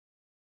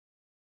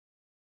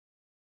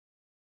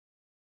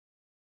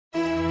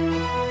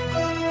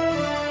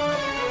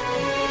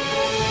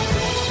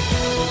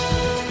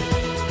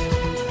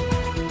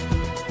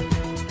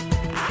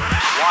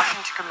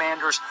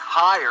Commanders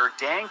hire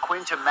Dan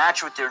Quinn to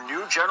match with their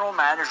new general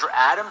manager,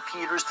 Adam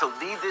Peters, to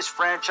lead this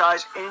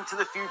franchise into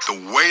the future.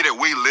 The way that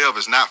we live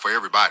is not for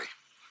everybody,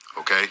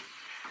 okay?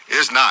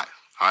 It's not,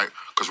 all right?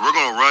 Because we're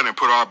going to run and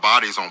put our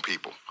bodies on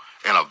people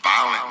in a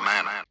violent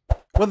manner.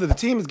 Whether the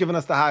team is giving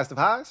us the highest of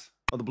highs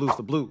or the blues,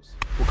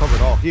 we'll cover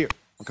it all here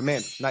on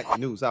Commanders Nightly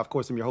News. Of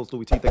course, I'm your host,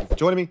 Louie T. Thank you for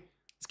joining me.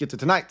 Let's get to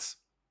tonight's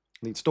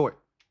lead story.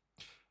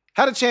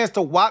 Had a chance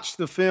to watch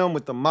the film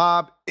with the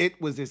mob. It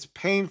was as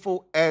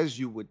painful as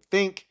you would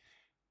think.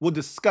 We'll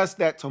discuss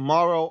that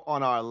tomorrow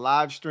on our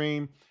live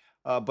stream.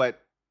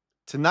 But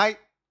tonight,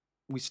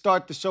 we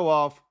start the show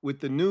off with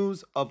the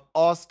news of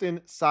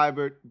Austin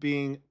Seibert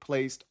being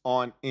placed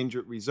on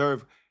injured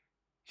reserve.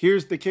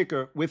 Here's the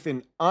kicker, with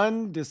an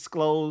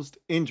undisclosed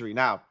injury.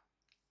 Now,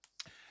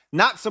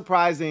 not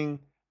surprising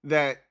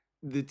that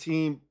the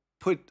team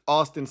put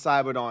Austin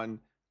Seibert on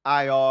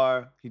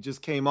IR. He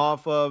just came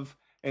off of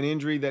an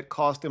injury that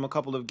cost him a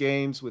couple of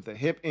games with a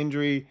hip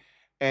injury.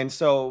 And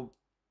so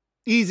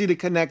easy to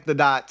connect the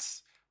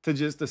dots to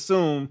just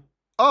assume,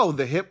 oh,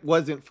 the hip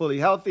wasn't fully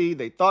healthy.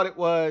 They thought it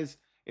was.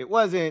 It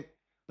wasn't.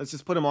 Let's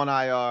just put him on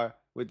IR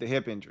with the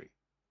hip injury.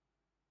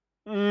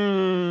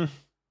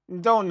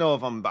 Don't know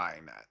if I'm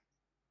buying that.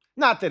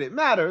 Not that it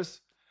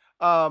matters.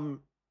 He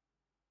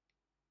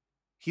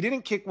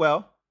didn't kick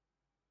well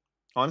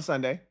on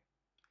Sunday,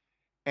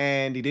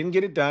 and he didn't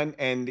get it done,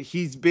 and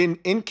he's been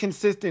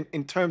inconsistent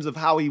in terms of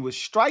how he was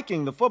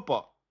striking the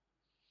football.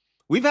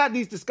 We've had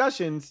these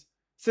discussions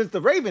since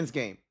the Ravens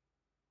game.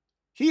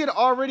 He had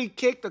already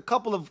kicked a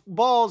couple of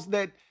balls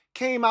that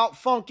came out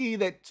funky,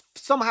 that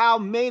somehow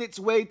made its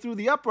way through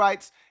the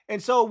uprights,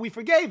 and so we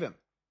forgave him.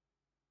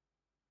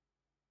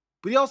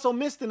 But he also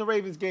missed in the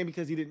Ravens game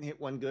because he didn't hit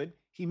one good.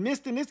 He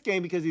missed in this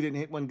game because he didn't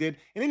hit one good.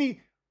 And then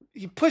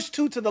he pushed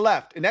two to the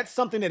left, and that's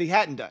something that he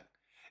hadn't done.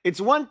 It's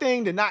one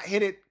thing to not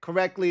hit it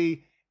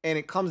correctly and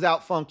it comes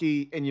out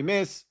funky and you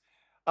miss.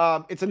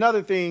 It's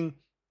another thing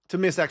to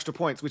miss extra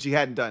points, which he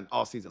hadn't done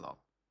all season long.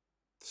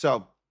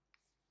 So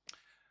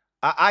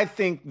I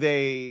think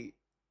they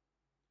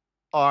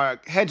are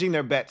hedging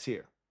their bets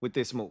here with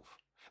this move.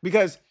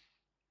 Because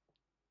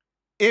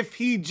if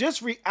he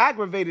just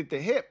re-aggravated the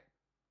hip,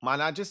 why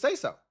not just say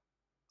so?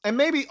 And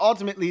maybe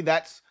ultimately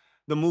that's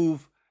the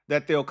move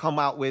that they'll come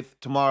out with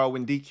tomorrow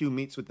when DQ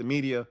meets with the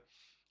media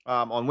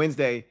on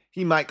Wednesday.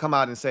 He might come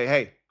out and say,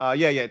 hey,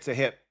 yeah, it's a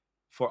hip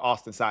for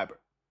Austin Seibert.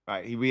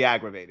 Right? He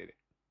re-aggravated it.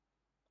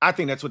 I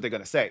think that's what they're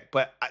going to say.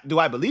 But do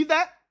I believe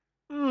that?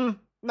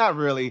 Not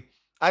really.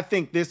 I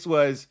think this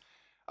was,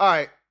 all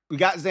right, we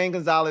got Zane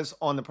Gonzalez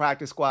on the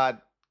practice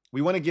squad.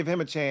 We want to give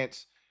him a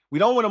chance. We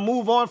don't want to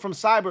move on from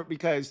Seibert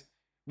because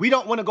we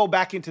don't want to go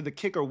back into the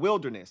kicker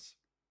wilderness.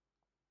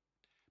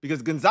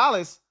 Because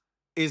Gonzalez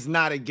is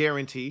not a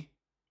guarantee,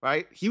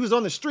 right? He was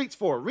on the streets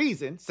for a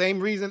reason.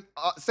 Same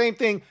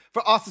thing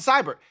for Austin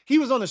Seibert. He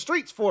was on the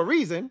streets for a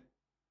reason,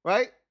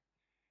 right?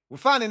 We're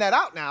finding that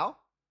out now.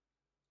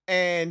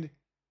 And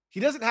he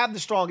doesn't have the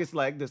strongest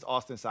leg, this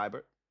Austin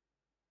Seibert.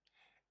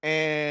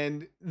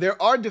 And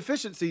there are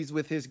deficiencies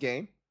with his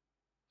game.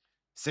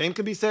 Same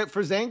could be said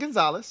for Zane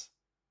Gonzalez.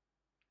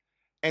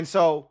 And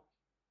so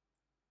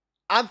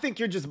I think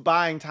you're just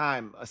buying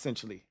time,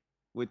 essentially,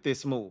 with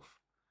this move.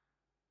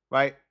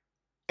 Right?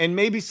 And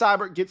maybe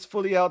Seibert gets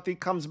fully healthy,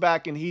 comes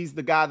back, and he's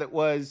the guy that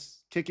was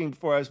kicking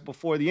for us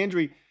before the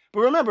injury.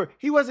 But remember,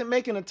 he wasn't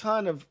making a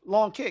ton of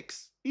long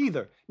kicks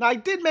either. Now, I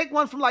did make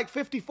one from like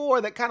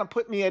 54 that kind of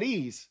put me at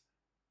ease.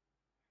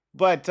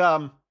 But,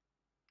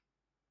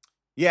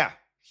 yeah,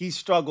 he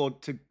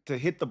struggled to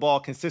hit the ball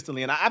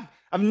consistently. And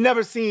I've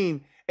never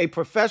seen a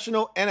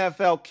professional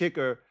NFL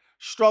kicker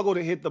struggle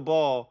to hit the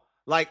ball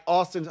like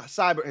Austin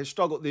Seibert has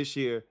struggled this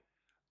year.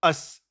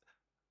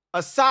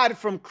 Aside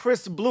from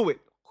Chris Blewett,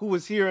 who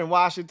was here in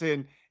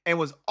Washington and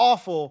was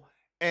awful,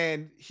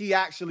 and he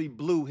actually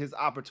blew his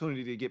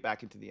opportunity to get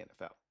back into the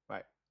NFL,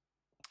 right?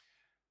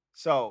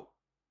 So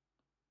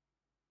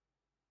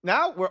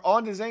now we're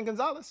on to Zane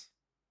Gonzalez,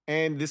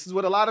 and this is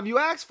what a lot of you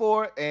asked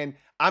for, and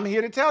I'm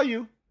here to tell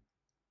you,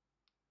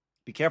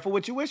 be careful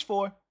what you wish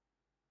for.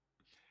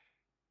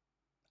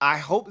 I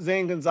hope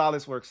Zane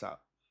Gonzalez works out.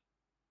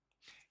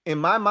 In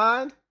my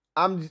mind,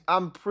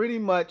 I'm pretty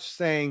much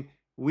saying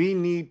we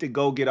need to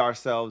go get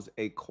ourselves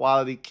a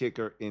quality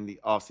kicker in the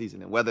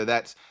offseason. And whether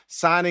that's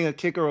signing a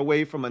kicker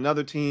away from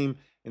another team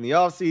in the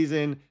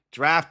offseason,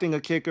 drafting a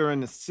kicker in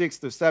the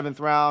 6th or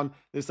 7th round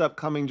this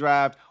upcoming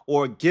draft,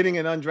 or getting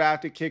an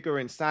undrafted kicker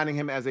and signing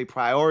him as a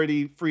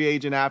priority free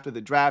agent after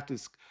the draft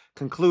is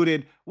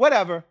concluded,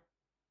 whatever,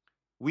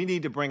 we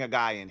need to bring a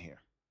guy in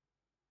here.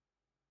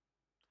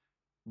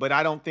 But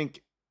I don't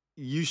think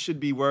you should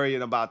be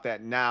worrying about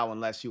that now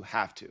unless you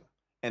have to.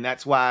 And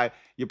that's why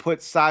you put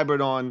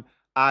Seibert on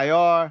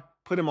IR,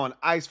 put him on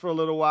ice for a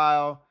little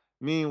while.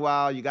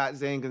 Meanwhile, you got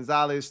Zane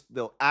Gonzalez.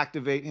 They'll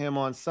activate him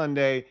on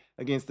Sunday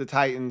against the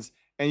Titans,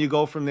 and you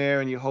go from there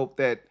and you hope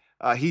that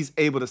he's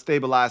able to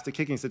stabilize the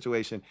kicking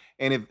situation.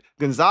 And if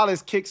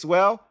Gonzalez kicks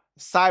well,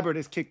 Seibert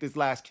has kicked his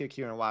last kick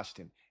here in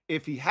Washington.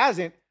 If he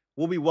hasn't,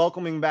 we'll be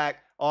welcoming back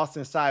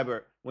Austin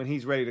Seibert when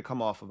he's ready to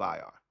come off of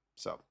IR.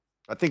 So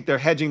I think they're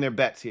hedging their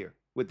bets here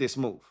with this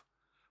move.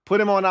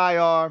 Put him on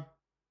IR,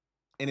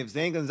 and if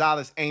Zane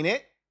Gonzalez ain't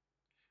it,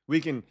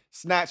 we can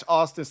snatch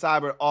Austin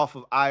Seibert off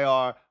of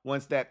IR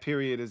once that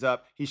period is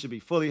up. He should be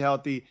fully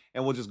healthy,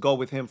 and we'll just go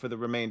with him for the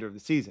remainder of the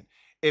season.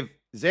 If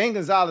Zane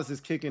Gonzalez is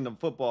kicking the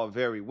football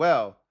very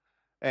well,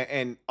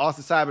 and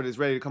Austin Seibert is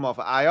ready to come off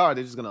of IR,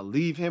 they're just going to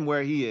leave him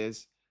where he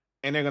is,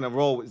 and they're going to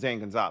roll with Zane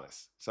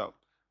Gonzalez. So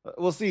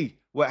we'll see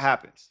what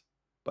happens.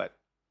 But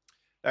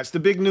that's the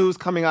big news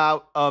coming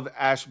out of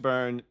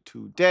Ashburn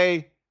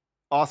today.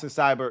 Austin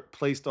Seibert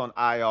placed on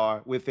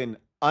IR with an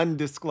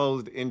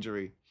undisclosed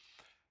injury.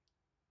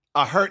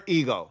 A hurt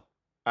ego,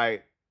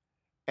 right?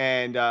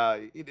 And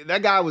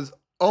that guy was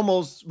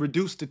almost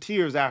reduced to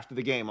tears after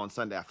the game on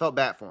Sunday. I felt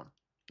bad for him.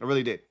 I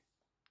really did.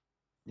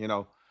 You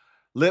know,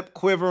 lip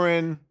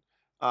quivering.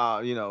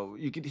 You know,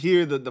 you could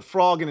hear the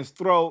frog in his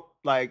throat.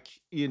 Like,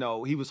 you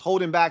know, he was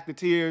holding back the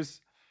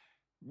tears.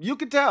 You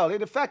could tell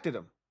it affected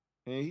him.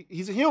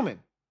 He's a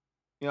human.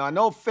 You know, I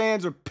know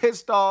fans are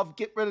pissed off.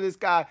 Get rid of this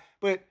guy.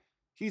 But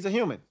he's a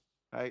human,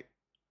 right?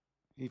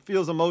 He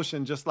feels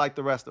emotion just like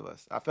the rest of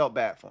us. I felt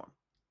bad for him.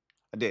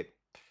 I did.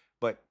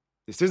 But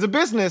this is a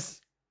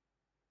business,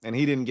 and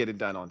he didn't get it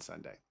done on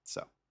Sunday.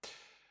 So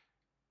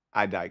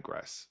I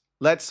digress.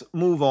 Let's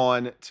move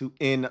on to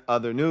in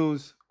other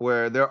news,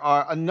 where there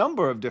are a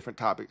number of different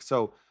topics.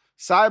 So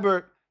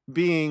Seibert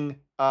being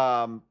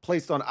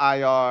placed on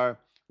IR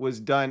was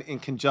done in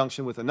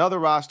conjunction with another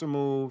roster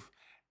move,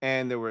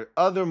 and there were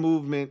other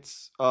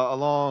movements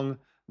along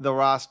the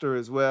roster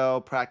as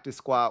well, practice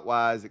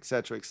squad-wise, et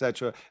cetera, et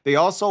cetera. They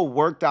also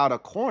worked out a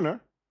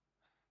corner.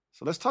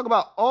 So let's talk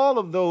about all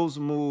of those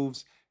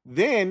moves.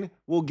 Then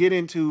we'll get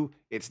into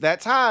it's that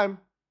time.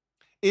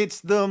 It's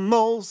the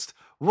most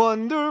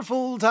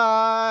wonderful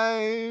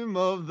time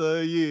of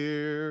the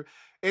year.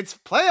 It's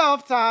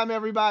playoff time,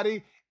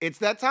 everybody. It's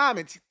that time.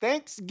 It's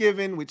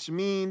Thanksgiving, which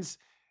means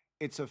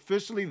it's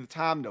officially the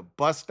time to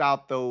bust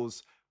out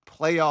those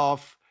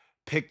playoff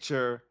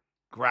picture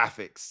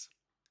graphics.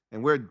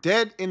 And we're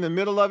dead in the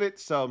middle of it.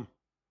 So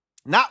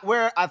not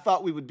where I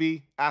thought we would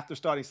be after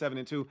starting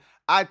 7-2.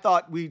 I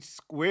thought we'd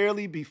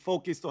squarely be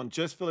focused on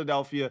just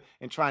Philadelphia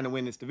and trying to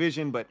win this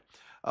division, but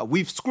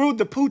we've screwed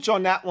the pooch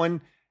on that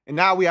one, and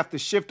now we have to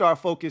shift our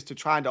focus to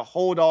trying to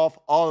hold off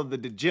all of the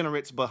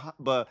degenerates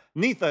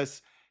beneath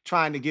us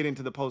trying to get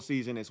into the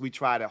postseason as we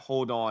try to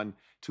hold on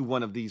to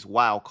one of these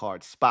wild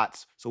card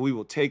spots. So we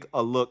will take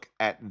a look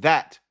at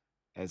that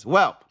as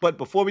well. But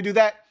before we do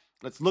that,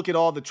 let's look at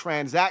all the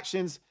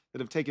transactions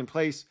that have taken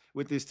place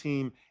with this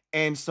team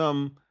and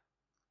some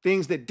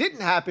things that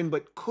didn't happen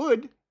but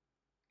could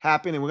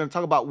happen, and we're going to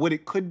talk about what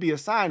it could be a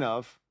sign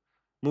of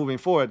moving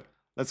forward.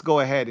 Let's go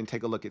ahead and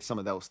take a look at some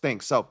of those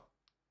things. So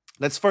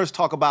let's first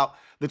talk about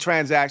the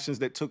transactions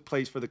that took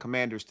place for the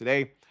Commanders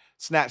today.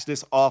 Snatch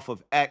this off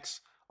of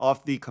X,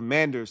 off the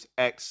Commanders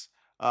X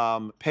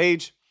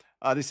page.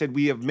 They said,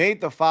 we have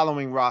made the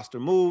following roster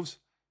moves.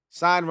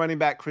 Signed running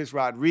back Chris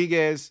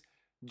Rodriguez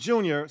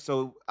Jr.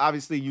 So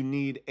obviously you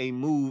need a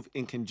move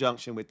in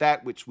conjunction with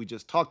that, which we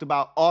just talked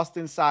about.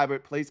 Austin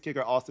Seibert, place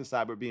kicker Austin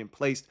Seibert being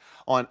placed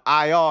on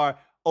IR,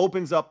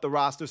 opens up the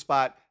roster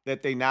spot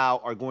that they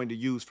now are going to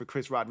use for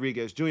Chris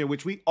Rodriguez Jr.,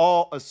 which we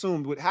all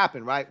assumed would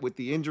happen, right? With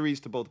the injuries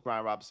to both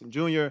Brian Robinson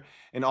Jr.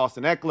 and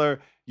Austin Eckler,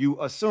 you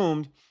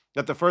assumed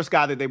that the first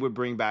guy that they would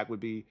bring back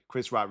would be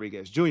Chris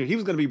Rodriguez Jr. He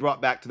was going to be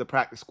brought back to the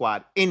practice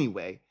squad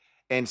anyway.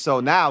 And so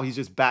now he's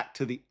just back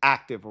to the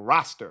active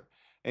roster.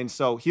 And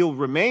so he'll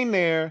remain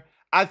there,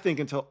 I think,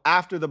 until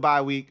after the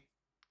bye week,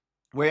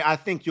 where I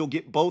think you'll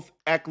get both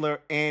Eckler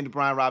and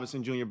Brian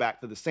Robinson Jr. back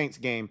for the Saints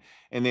game.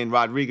 And then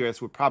Rodriguez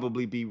would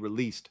probably be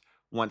released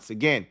once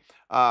again.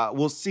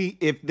 We'll see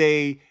if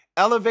they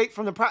elevate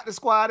from the practice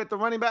squad at the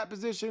running back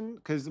position,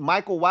 because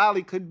Michael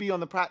Wiley could be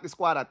on the practice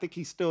squad. I think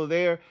he's still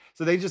there.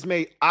 So they just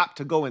may opt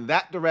to go in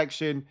that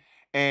direction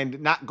and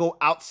not go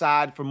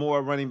outside for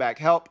more running back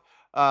help.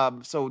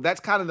 So that's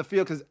kind of the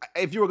feel, because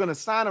if you were going to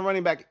sign a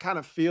running back, it kind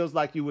of feels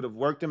like you would have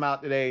worked him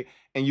out today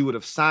and you would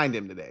have signed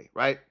him today,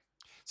 right?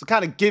 So it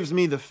kind of gives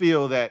me the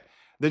feel that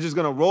they're just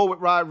going to roll with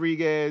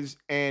Rodriguez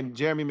and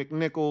Jeremy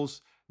McNichols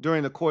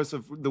during the course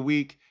of the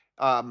week.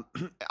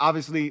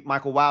 Obviously,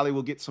 Michael Wiley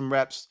will get some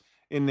reps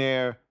in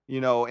there, you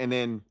know, and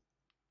then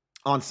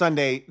on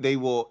Sunday, they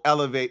will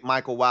elevate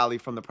Michael Wiley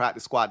from the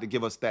practice squad to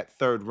give us that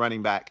third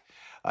running back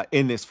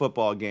in this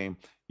football game.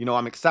 You know,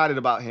 I'm excited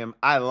about him.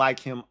 I like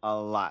him a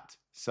lot.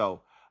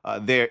 So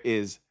there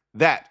is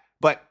that.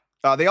 But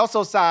they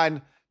also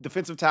signed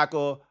defensive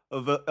tackle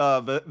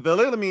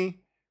Viliami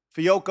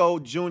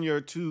Fioco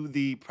Jr. to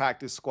the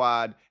practice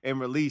squad and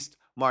released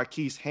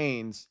Marquise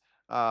Haynes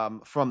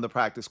from the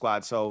practice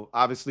squad. So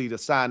obviously to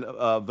sign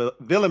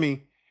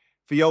Viliami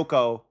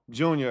Fioco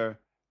Jr.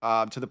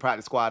 To the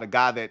practice squad, a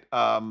guy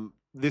that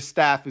this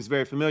staff is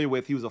very familiar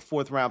with. He was a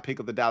 4th-round pick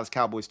of the Dallas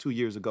Cowboys 2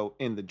 years ago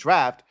in the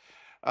draft.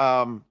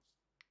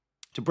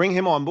 To bring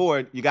him on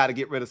board, you got to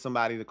get rid of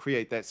somebody to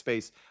create that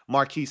space.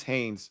 Marquise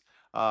Haynes,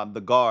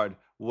 the guard,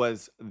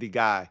 was the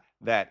guy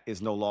that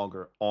is no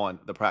longer on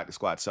the practice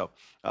squad. So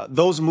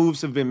those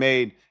moves have been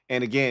made.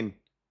 And again,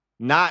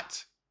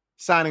 not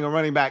signing a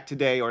running back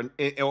today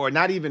or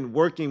not even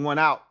working one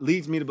out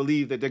leads me to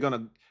believe that they're going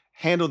to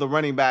handle the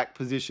running back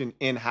position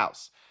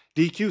in-house.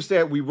 DQ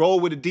said we roll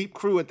with a deep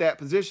crew at that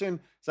position,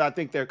 so I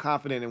think they're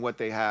confident in what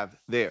they have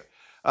there.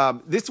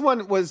 This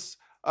one was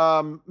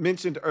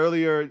mentioned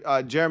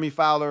earlier. Jeremy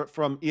Fowler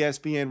from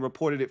ESPN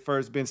reported it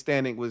first. Ben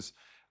Standing was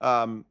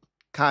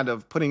kind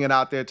of putting it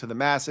out there to the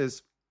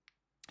masses.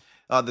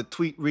 The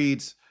tweet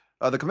reads,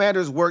 the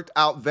Commanders worked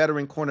out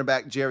veteran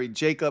cornerback Jerry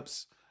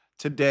Jacobs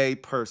today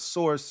per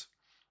source.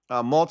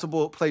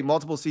 Played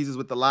multiple seasons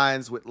with the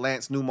Lions with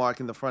Lance Newmark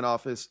in the front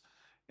office.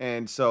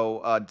 And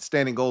so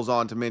Standing goes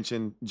on to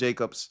mention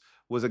Jacobs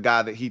was a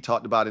guy that he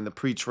talked about in the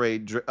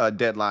pre-trade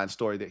deadline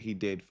story that he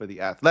did for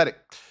The Athletic.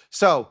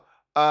 So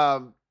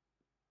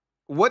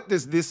what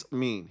does this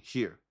mean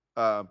here?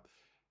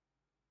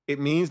 It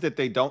means that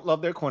they don't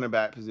love their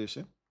cornerback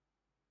position,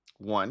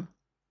 one.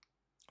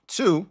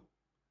 Two,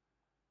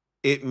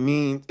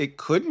 it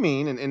could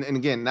mean, and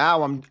again,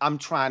 now I'm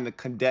trying to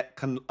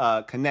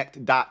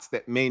connect dots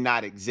that may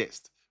not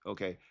exist.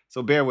 Okay,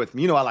 so bear with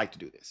me. You know I like to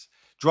do this.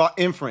 Draw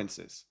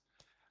inferences.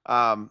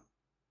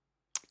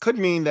 Could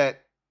mean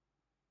that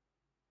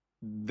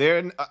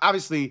they're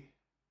obviously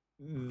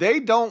they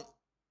don't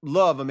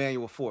love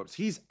Emmanuel Forbes.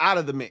 He's out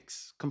of the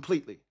mix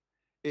completely.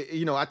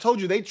 I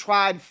told you they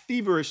tried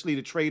feverishly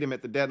to trade him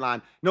at the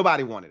deadline.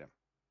 Nobody wanted him,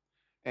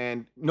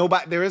 and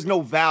there is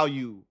no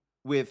value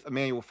with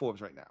Emmanuel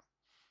Forbes right now.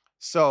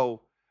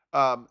 So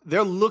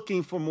they're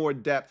looking for more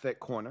depth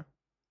at corner.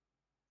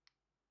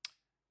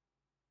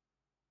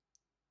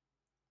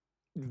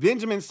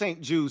 Benjamin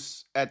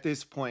St-Juste at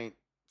this point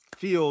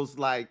feels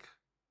like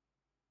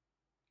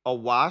a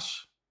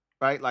wash,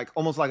 right? Like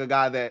almost like a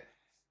guy that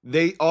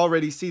they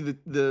already see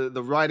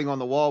the writing on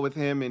the wall with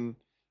him. And,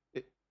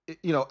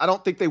 I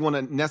don't think they want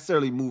to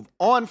necessarily move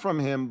on from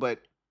him, but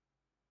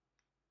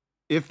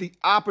if the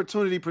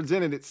opportunity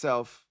presented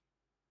itself,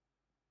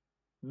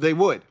 they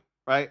would,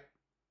 right?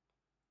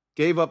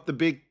 Gave up the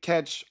big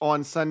catch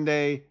on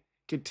Sunday,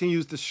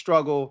 continues to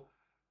struggle.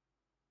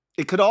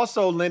 It could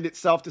also lend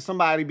itself to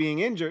somebody being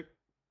injured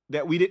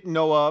that we didn't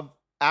know of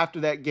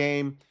after that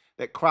game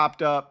that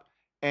cropped up,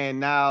 and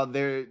now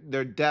their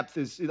depth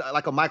is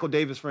like a Michael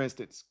Davis, for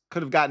instance,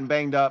 could have gotten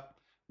banged up.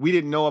 We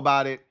didn't know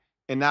about it,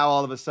 and now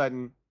all of a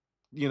sudden,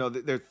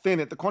 they're thin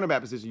at the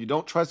cornerback position. You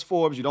don't trust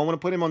Forbes. You don't want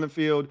to put him on the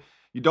field.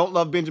 You don't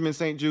love Benjamin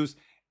St-Juste,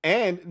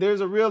 and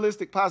there's a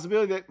realistic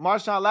possibility that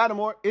Marshawn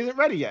Lattimore isn't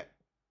ready yet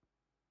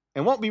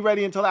and won't be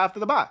ready until after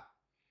the bye.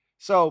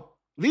 So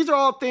these are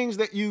all things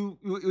that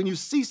when you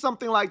see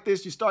something like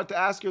this, you start to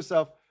ask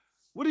yourself,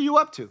 what are you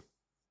up to?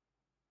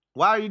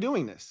 Why are you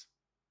doing this?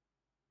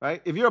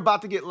 Right? If you're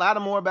about to get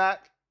Lattimore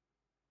back,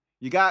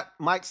 you got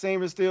Mike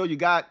Sanders still, you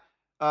got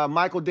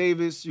Michael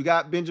Davis, you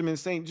got Benjamin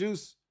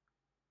St-Juste.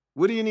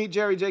 What do you need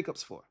Jerry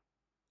Jacobs for?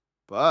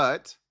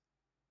 But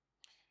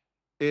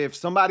if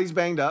somebody's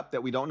banged up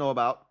that we don't know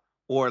about,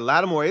 or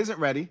Lattimore isn't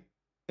ready,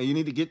 and you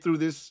need to get through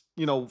this,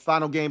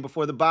 final game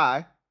before the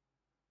bye.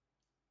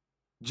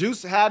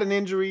 Juice had an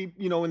injury,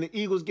 in the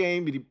Eagles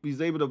game, but he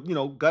was able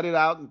to, gut it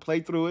out and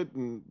play through it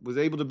and was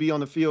able to be on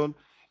the field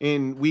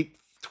in week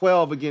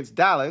 12 against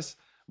Dallas,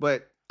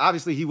 but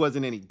obviously he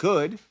wasn't any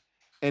good.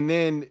 And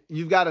then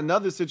you've got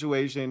another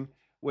situation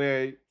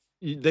where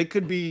they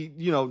could be,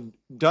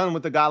 done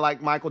with a guy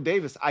like Michael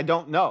Davis. I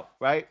don't know,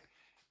 right?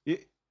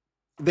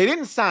 They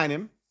didn't sign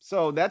him,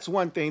 so that's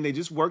one thing. They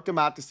just worked him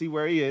out to see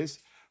where he is.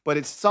 But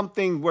it's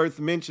something worth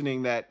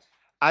mentioning that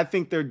I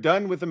think they're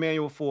done with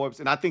Emmanuel Forbes,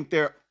 and I think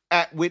they're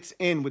at wit's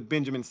end with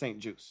Benjamin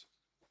St-Juste,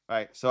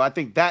 right? So I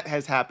think that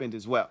has happened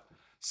as well.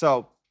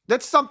 So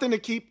that's something to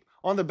keep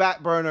on the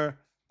back burner.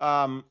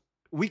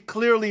 We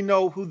clearly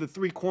know who the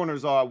three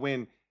corners are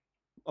when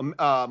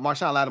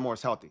Marshawn Lattimore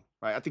is healthy,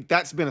 right? I think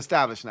that's been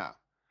established now.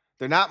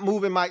 They're not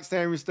moving Mike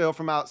Sanders still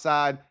from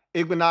outside.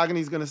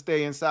 Igbenogany's going to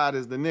stay inside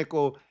as the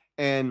nickel,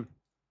 and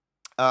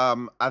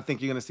I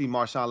think you're going to see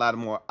Marshawn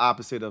Lattimore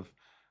opposite of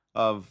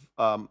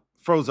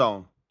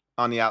Frozone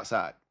on the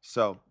outside.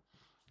 So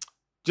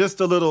just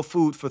a little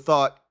food for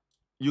thought.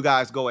 You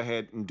guys go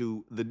ahead and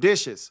do the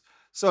dishes.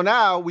 So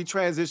now we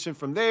transition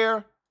from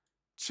there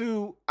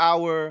to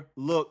our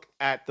look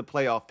at the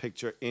playoff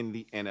picture in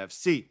the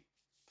NFC,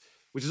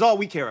 which is all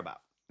we care about.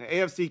 The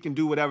AFC can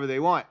do whatever they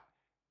want.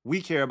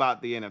 We care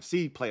about the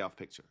NFC playoff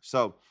picture.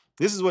 So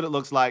this is what it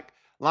looks like.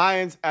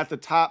 Lions at the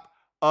top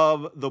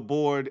of the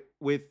board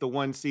with the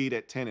 1 seed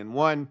at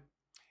 10-1.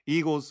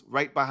 Eagles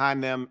right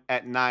behind them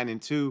at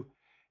 9-2.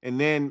 And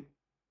then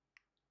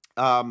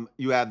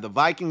you have the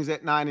Vikings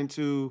at 9-2.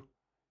 You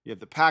have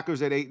the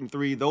Packers at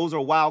 8-3. Those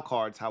are wild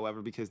cards,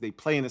 however, because they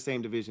play in the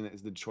same division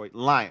as the Detroit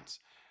Lions.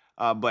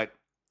 But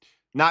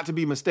not to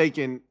be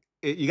mistaken,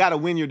 you got to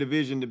win your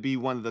division to be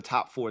one of the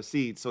top 4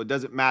 seeds. So it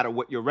doesn't matter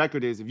what your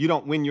record is. If you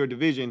don't win your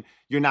division,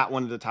 you're not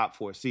one of the top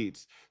 4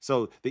 seeds.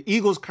 So the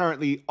Eagles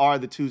currently are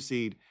the 2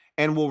 seed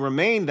and will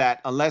remain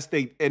that unless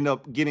they end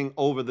up getting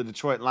over the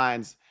Detroit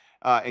Lions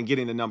and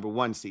getting the number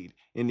 1 seed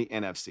in the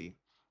NFC.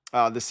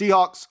 The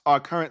Seahawks are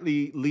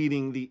currently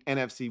leading the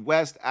NFC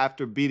West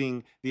after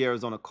beating the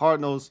Arizona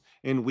Cardinals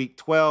in Week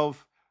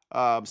 12,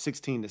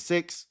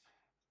 16-6.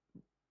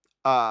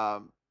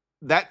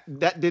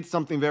 That did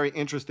something very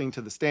interesting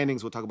to the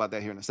standings. We'll talk about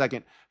that here in a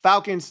second.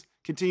 Falcons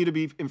continue to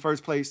be in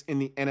first place in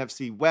the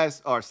NFC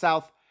West or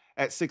South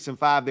at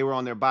 6-5. They were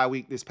on their bye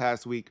week this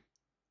past week,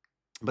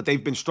 but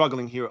they've been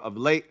struggling here of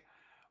late.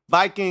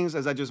 Vikings,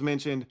 as I just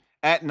mentioned,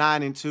 at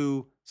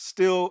 9-2,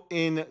 still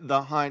in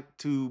the hunt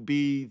to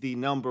be the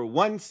number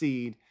 1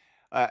 seed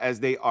as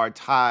they are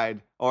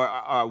tied or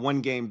are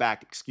 1 game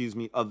back,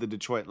 of the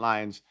Detroit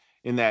Lions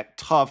in that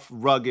tough,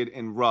 rugged,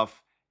 and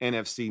rough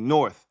NFC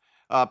North.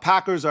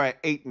 Packers are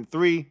at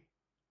 8-3.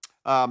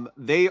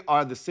 They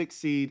are the 6th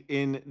seed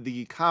in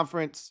the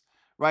conference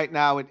right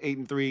now at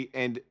 8-3.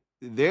 And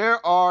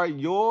there are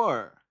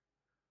your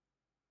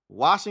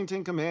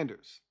Washington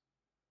Commanders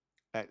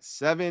at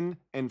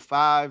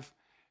 7-5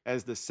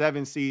 as the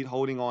 7th seed,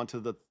 holding on to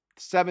the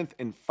 7th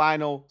and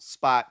final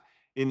spot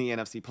in the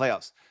NFC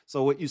playoffs.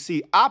 So what you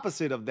see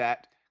opposite of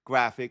that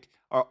graphic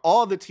are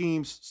all the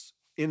teams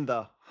in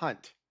the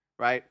hunt,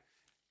 right?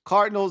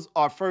 Cardinals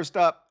are first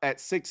up at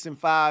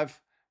 6-5.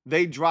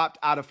 They dropped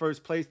out of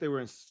first place. They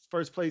were in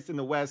first place in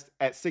the West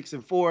at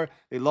 6-4.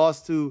 They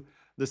lost to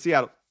the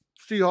Seattle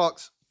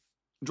Seahawks,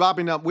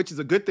 dropping up, which is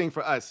a good thing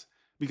for us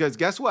because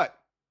guess what?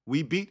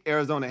 We beat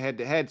Arizona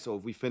head-to-head, so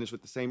if we finish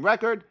with the same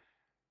record,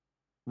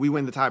 we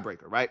win the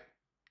tiebreaker, right?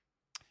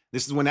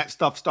 This is when that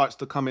stuff starts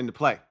to come into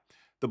play.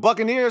 The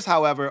Buccaneers,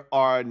 however,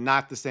 are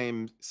not the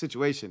same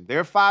situation.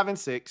 They're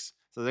 5-6,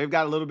 so they've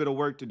got a little bit of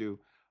work to do,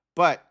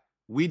 but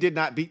we did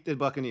not beat the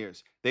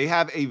Buccaneers. They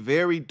have a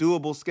very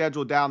doable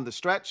schedule down the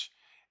stretch,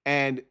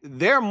 and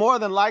they're more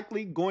than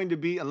likely going to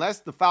be,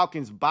 unless the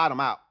Falcons bottom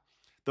out,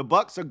 the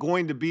Bucs are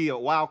going to be a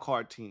wild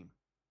card team,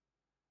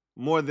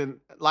 more than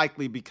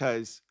likely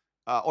because,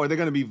 or they're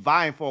going to be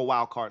vying for a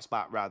wild card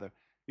spot rather,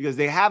 because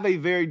they have a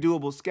very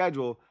doable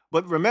schedule.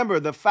 But remember,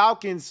 the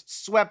Falcons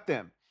swept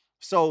them.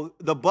 So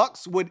the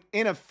Bucs would,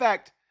 in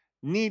effect,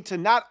 need to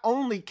not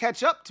only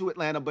catch up to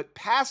Atlanta, but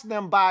pass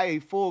them by a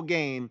full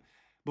game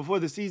before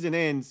the season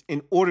ends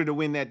in order to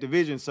win that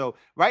division. So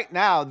right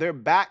now, they're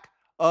back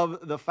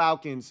of the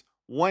Falcons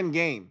 1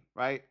 game,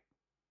 right?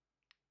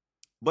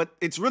 But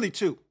it's really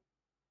 2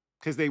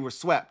 because they were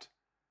swept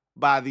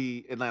by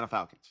the Atlanta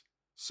Falcons.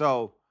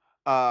 So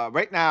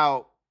right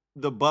now,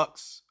 the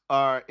Bucs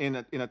are in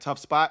a tough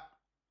spot.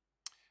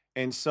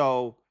 And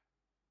so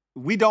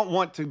we don't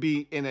want to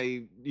be in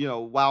a,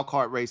 wild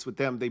card race with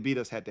them. They beat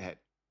us head to head.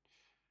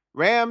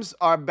 Rams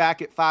are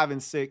back at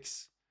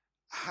 5-6.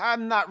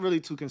 I'm not really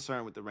too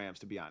concerned with the Rams,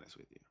 to be honest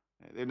with you.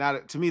 They're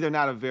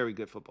not a very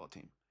good football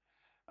team.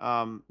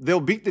 They'll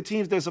beat the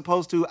teams they're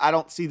supposed to. I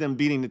don't see them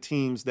beating the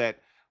teams that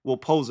will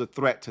pose a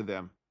threat to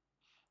them.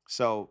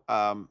 So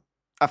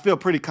I feel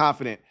pretty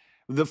confident.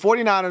 The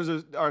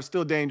 49ers are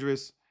still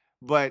dangerous,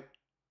 but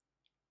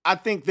I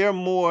think they're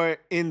more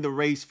in the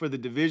race for the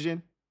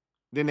division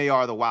than they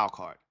are the wild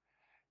card.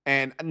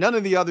 And none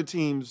of the other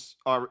teams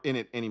are in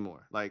it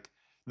anymore. Like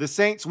the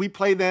Saints, we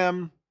play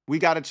them. We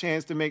got a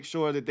chance to make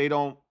sure that they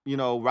don't,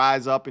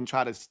 rise up and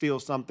try to steal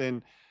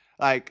something.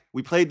 Like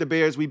we played the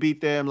Bears, we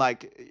beat them.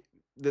 Like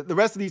the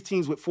rest of these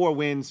teams with 4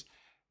 wins,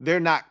 they're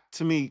not,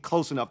 to me,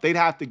 close enough. They'd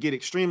have to get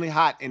extremely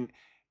hot,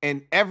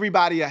 and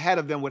everybody ahead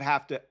of them would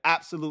have to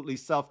absolutely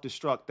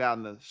self-destruct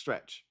down the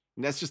stretch.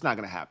 And that's just not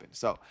going to happen.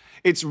 So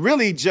it's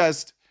really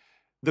just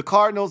the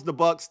Cardinals, the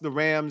Bucs, the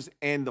Rams,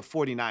 and the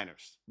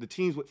 49ers, the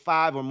teams with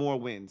 5 or more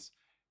wins,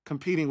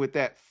 competing with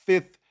that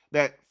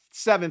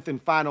 7th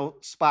and final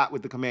spot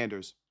with the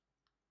Commanders.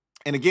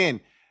 And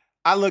again,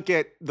 I look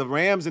at the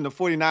Rams and the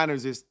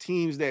 49ers as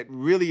teams that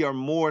really are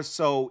more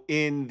so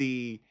in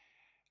the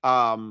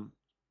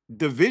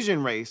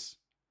division race,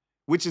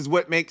 which is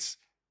what makes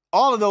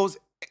all of those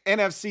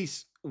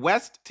NFC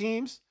West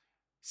teams,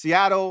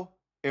 Seattle,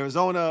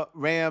 Arizona,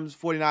 Rams,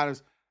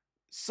 49ers,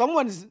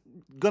 someone's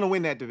going to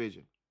win that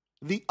division.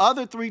 The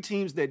other 3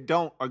 teams that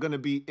don't are going to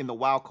be in the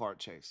wild card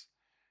chase.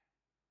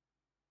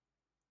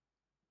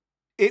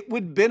 It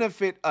would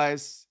benefit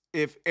us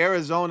if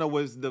Arizona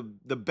was the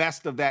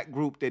best of that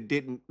group that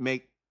didn't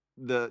win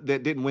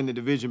the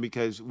division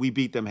because we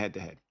beat them head to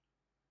head,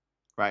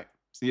 right?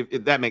 See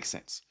if that makes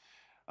sense.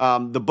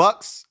 The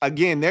Bucs,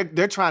 again,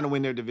 they're trying to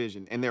win their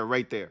division and they're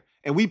right there.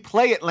 And we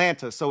play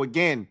Atlanta, so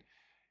again,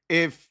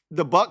 if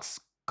the Bucs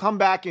come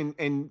back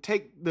and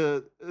take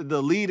the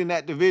lead in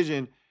that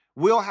division,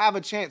 we'll have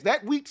a chance.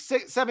 That Week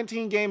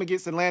 17 game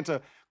against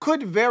Atlanta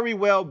could very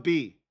well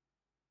be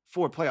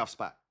for a playoff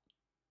spot.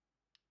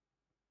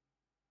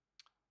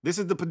 This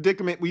is the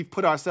predicament we've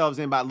put ourselves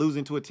in by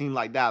losing to a team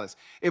like Dallas.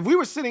 If we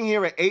were sitting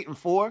here at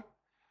 8-4,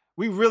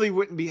 we really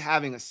wouldn't be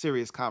having a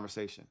serious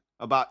conversation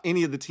about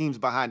any of the teams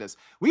behind us.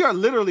 We are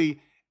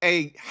literally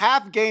a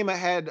half game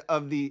ahead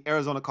of the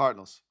Arizona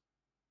Cardinals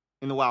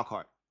in the wild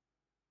card.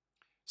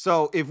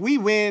 So if we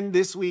win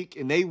this week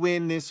and they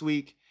win this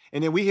week,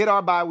 and then we hit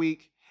our bye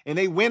week and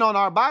they win on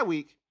our bye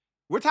week,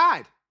 we're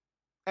tied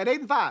at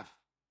 8-5,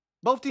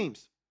 both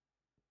teams.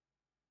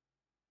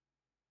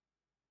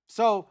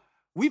 So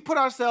we put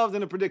ourselves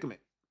in a predicament.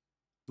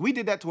 We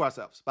did that to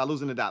ourselves by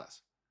losing to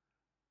Dallas.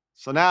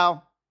 So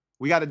now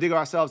we got to dig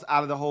ourselves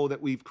out of the hole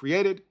that we've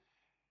created.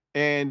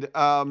 And it's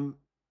not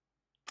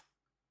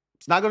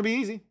going to be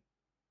easy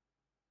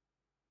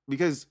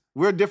because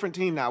we're a different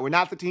team now. We're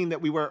not the team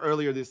that we were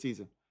earlier this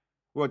season.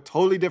 We're a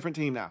totally different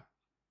team now.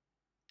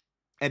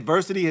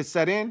 Adversity has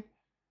set in,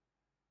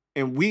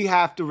 and we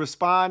have to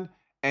respond.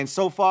 And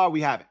so far,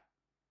 we haven't.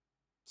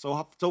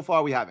 So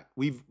far, we haven't.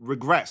 We've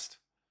regressed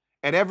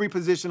at every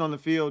position on the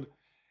field.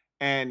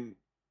 And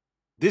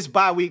this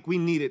bye week, we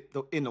need it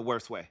in the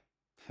worst way.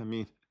 I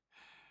mean,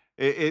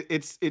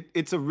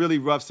 it's a really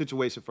rough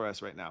situation for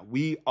us right now.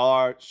 We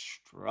are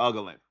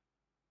struggling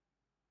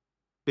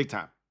big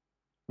time.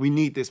 We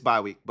need this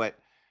bye week, but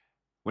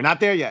we're not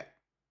there yet.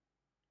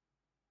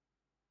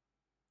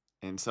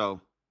 And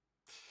so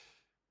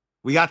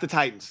we got the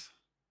Titans,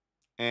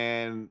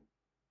 and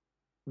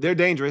they're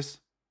dangerous.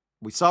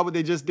 We saw what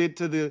they just did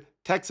to the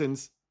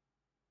Texans.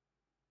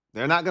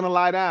 They're not going to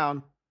lie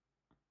down.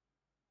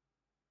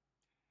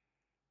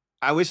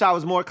 I wish I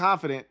was more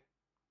confident,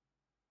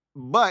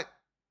 but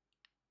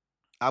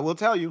I will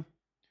tell you,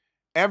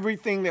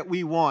 everything that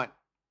we want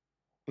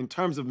in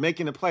terms of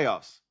making the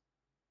playoffs,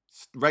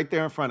 is right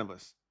there in front of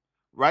us,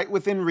 right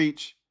within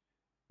reach.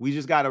 We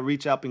just got to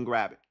reach up and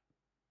grab it.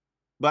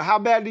 But how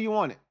bad do you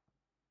want it?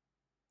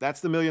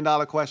 That's the $1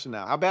 million question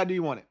now. How bad do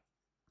you want it?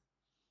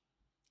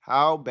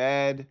 How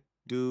bad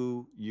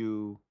do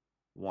you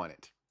want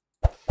it?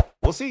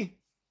 We'll see.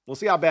 We'll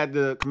see how bad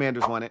the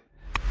Commanders want it.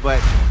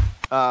 But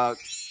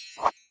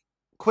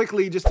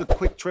quickly, just a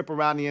quick trip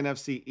around the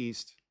NFC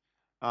East.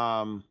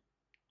 The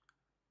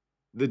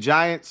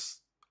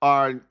Giants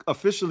are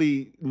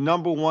officially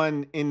number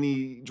 1 in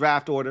the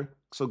draft order.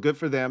 So good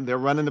for them. They're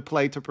running the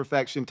play to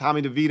perfection.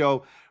 Tommy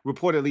DeVito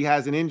reportedly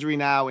has an injury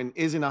now and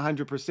isn't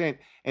 100%.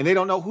 And they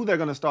don't know who they're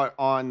going to start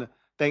on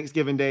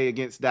Thanksgiving Day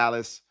against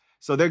Dallas.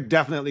 So they're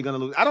definitely going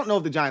to lose. I don't know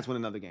if the Giants win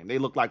another game. They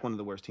look like one of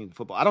the worst teams in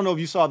football. I don't know if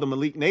you saw the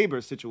Malik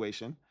Neighbors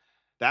situation.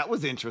 That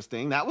was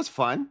interesting. That was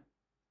fun.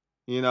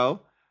 You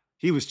know,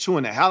 he was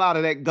chewing the hell out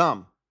of that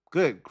gum.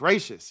 Good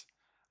gracious.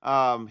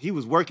 He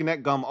was working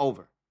that gum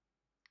over.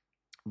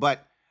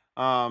 But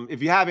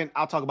if you haven't,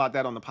 I'll talk about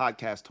that on the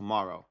podcast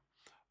tomorrow.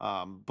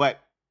 But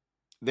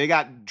they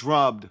got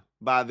drubbed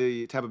by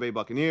the Tampa Bay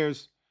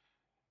Buccaneers.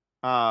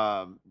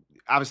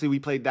 Obviously, we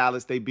played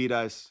Dallas. They beat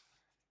us.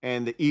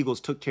 And the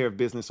Eagles took care of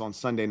business on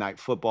Sunday Night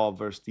Football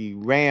versus the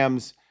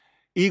Rams.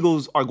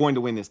 Eagles are going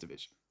to win this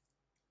division.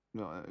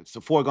 You know, it's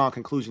a foregone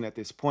conclusion at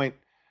this point.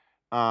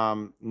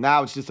 Now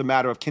it's just a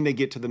matter of, can they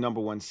get to the number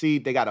 1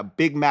 seed? They got a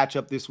big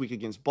matchup this week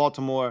against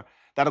Baltimore.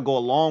 That'll go a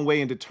long way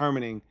in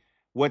determining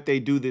what they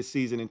do this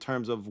season in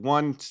terms of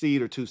 1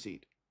 seed or 2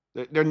 seed.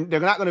 They're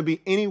not going to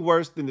be any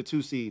worse than the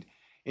 2 seed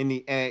in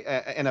the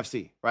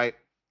NFC, right?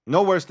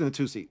 No worse than the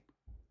 2 seed.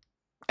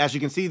 As you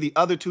can see, the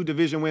other 2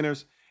 division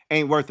winners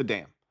ain't worth a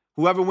damn.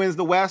 Whoever wins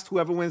the West,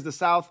 whoever wins the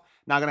South,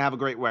 not going to have a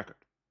great record.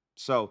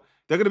 So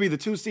they're going to be the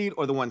 2 seed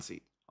or the 1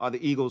 seed, are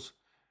the Eagles.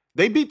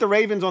 They beat the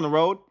Ravens on the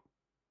road.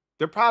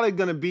 They're probably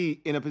going to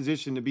be in a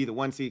position to be the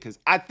 1 seed because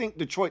I think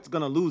Detroit's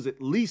going to lose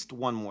at least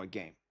 1 more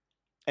game.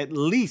 At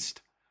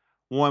least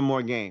 1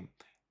 more game.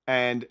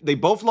 And they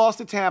both lost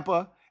to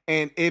Tampa.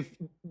 And if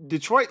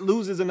Detroit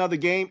loses another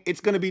game, it's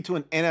going to be to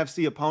an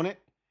NFC opponent.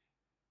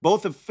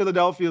 Both of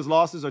Philadelphia's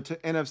losses are to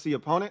NFC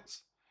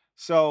opponents.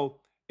 So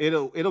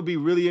it'll be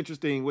really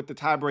interesting what the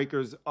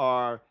tiebreakers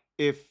are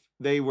if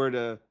they were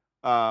to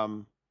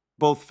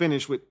both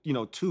finish with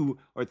 2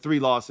 or 3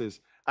 losses.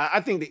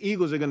 I think the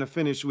Eagles are going to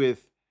finish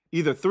with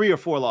either 3 or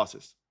 4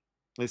 losses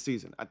this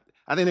season. I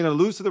think they're going to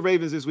lose to the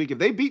Ravens this week. If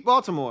they beat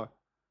Baltimore,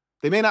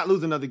 they may not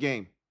lose another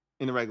game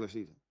in the regular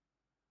season.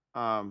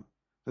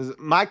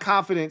 My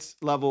confidence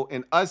level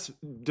in us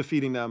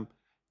defeating them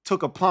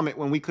took a plummet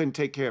when we couldn't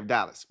take care of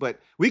Dallas. But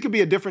we could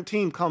be a different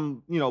team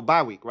come,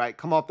 bye week, right?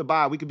 Come off the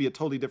bye, we could be a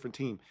totally different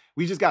team.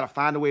 We just got to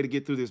find a way to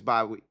get through this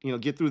bye week,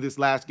 get through this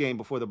last game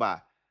before the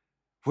bye.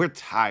 We're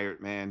tired,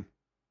 man.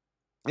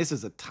 This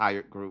is a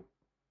tired group.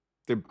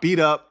 They're beat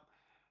up.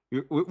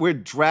 We're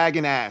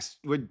dragging ass.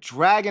 We're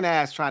dragging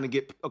ass trying to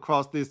get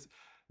across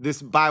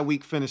this bye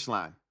week finish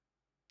line.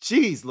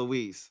 Jeez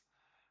Louise.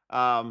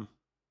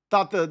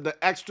 Thought the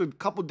extra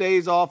couple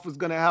days off was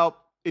going to help.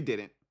 It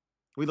didn't.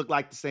 We look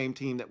like the same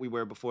team that we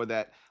were before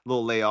that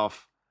little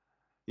layoff.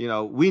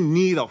 We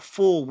need a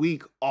full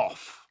week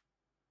off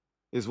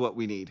is what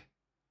we need.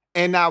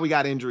 And now we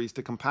got injuries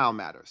to compound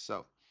matters.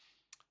 So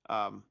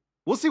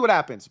we'll see what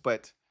happens.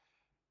 But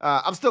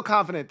I'm still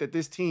confident that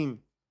this team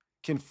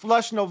can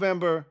flush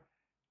November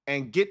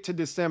and get to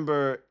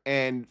December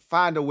and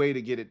find a way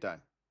to get it done.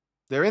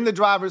 They're in the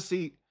driver's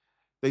seat.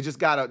 They just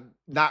got to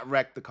not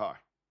wreck the car,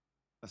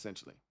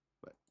 essentially.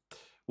 But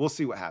we'll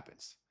see what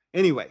happens.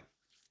 Anyway,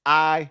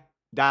 I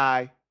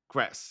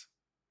digress.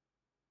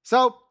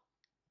 So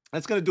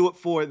that's going to do it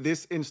for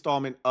this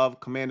installment of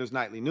Commanders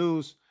Nightly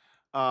News.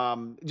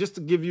 Just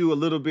to give you a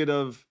little bit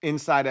of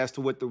insight as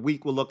to what the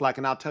week will look like,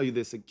 and I'll tell you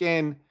this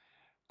again.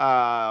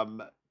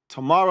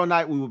 Tomorrow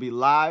night, we will be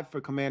live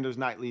for Commanders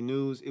Nightly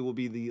News. It will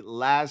be the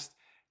last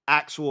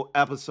actual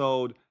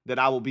episode that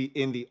I will be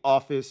in the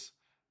office.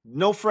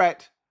 No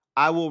fret.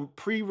 I will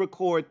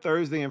pre-record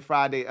Thursday and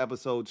Friday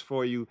episodes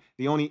for you.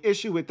 The only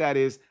issue with that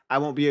is I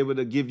won't be able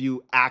to give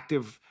you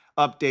active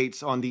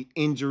updates on the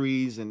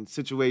injuries and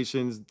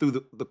situations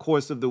through the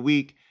course of the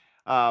week.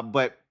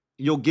 But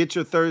you'll get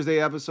your Thursday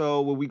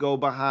episode where we go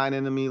behind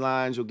enemy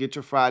lines. You'll get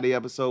your Friday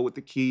episode with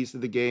the keys to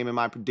the game and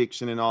my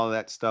prediction and all of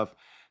that stuff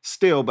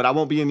still. But I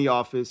won't be in the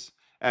office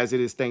as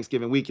it is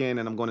Thanksgiving weekend,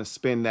 and I'm going to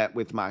spend that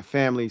with my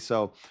family.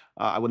 So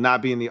I will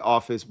not be in the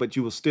office, but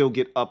you will still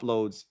get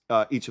uploads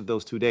each of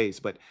those 2 days.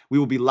 But we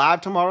will be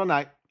live tomorrow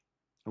night,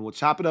 and we'll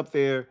chop it up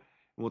there, and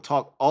we'll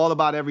talk all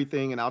about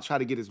everything, and I'll try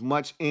to get as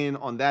much in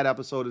on that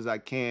episode as I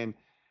can.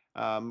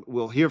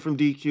 We'll hear from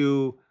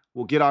DQ.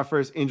 We'll get our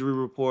first injury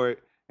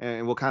report,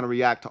 and we'll kind of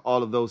react to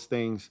all of those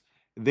things.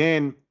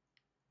 Then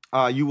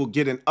you will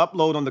get an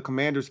upload on the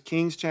Commanders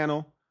Kings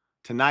channel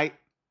tonight.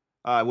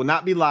 It will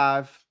not be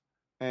live.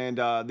 And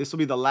this will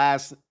be the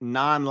last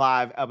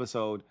non-live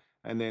episode.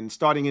 And then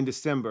starting in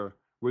December,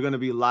 we're going to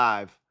be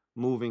live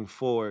moving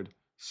forward.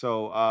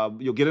 So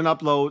you'll get an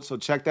upload. So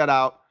check that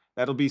out.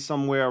 That'll be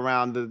somewhere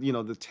around the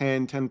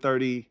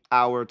 10:30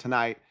 hour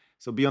tonight.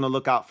 So be on the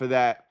lookout for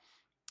that.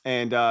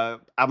 And I'm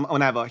going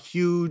to have a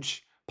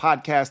huge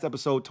podcast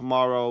episode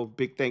tomorrow,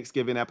 big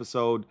Thanksgiving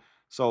episode.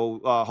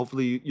 So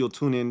hopefully you'll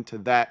tune in to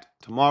that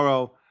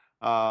tomorrow.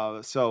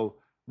 So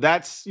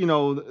that's,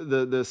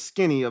 the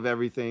skinny of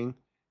everything.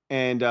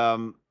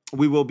 And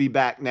we will be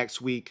back next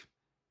week,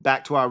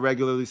 back to our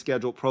regularly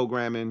scheduled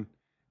programming,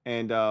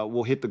 and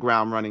we'll hit the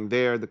ground running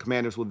there. The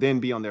Commanders will then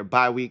be on their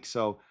bye week,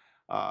 so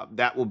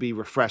that will be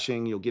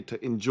refreshing. You'll get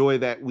to enjoy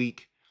that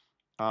week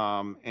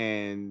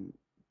and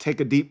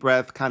take a deep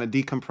breath, kind of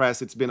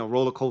decompress. It's been a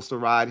roller coaster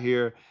ride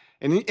here,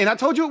 and I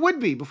told you it would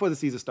be before the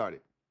season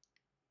started.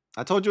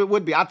 I told you it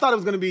would be. I thought it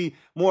was going to be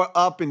more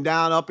up and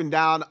down,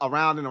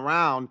 around and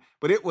around,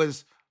 but it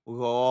was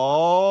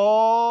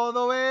all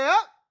the way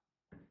up.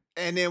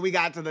 And then we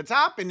got to the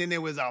top, and then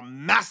there was a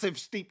massive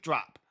steep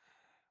drop.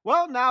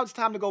 Well, now it's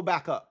time to go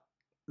back up.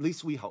 At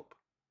least we hope,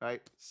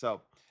 right?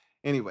 So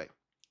anyway,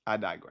 I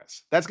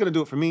digress. That's going to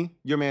do it for me,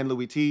 your man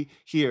Louie T,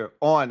 here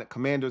on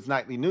Commanders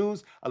Nightly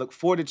News. I look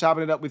forward to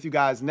chopping it up with you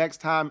guys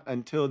next time.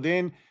 Until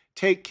then,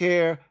 take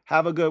care,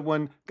 have a good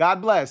one,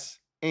 God bless,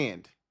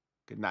 and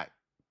good night.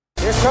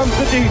 Here comes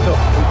the diesel.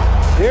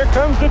 Here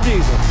comes the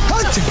diesel.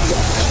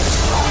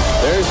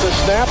 There's the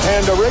snap,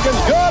 hand to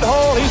Riggins. Good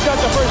hole. He's got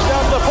the first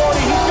down to the 40.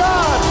 He's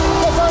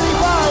gone.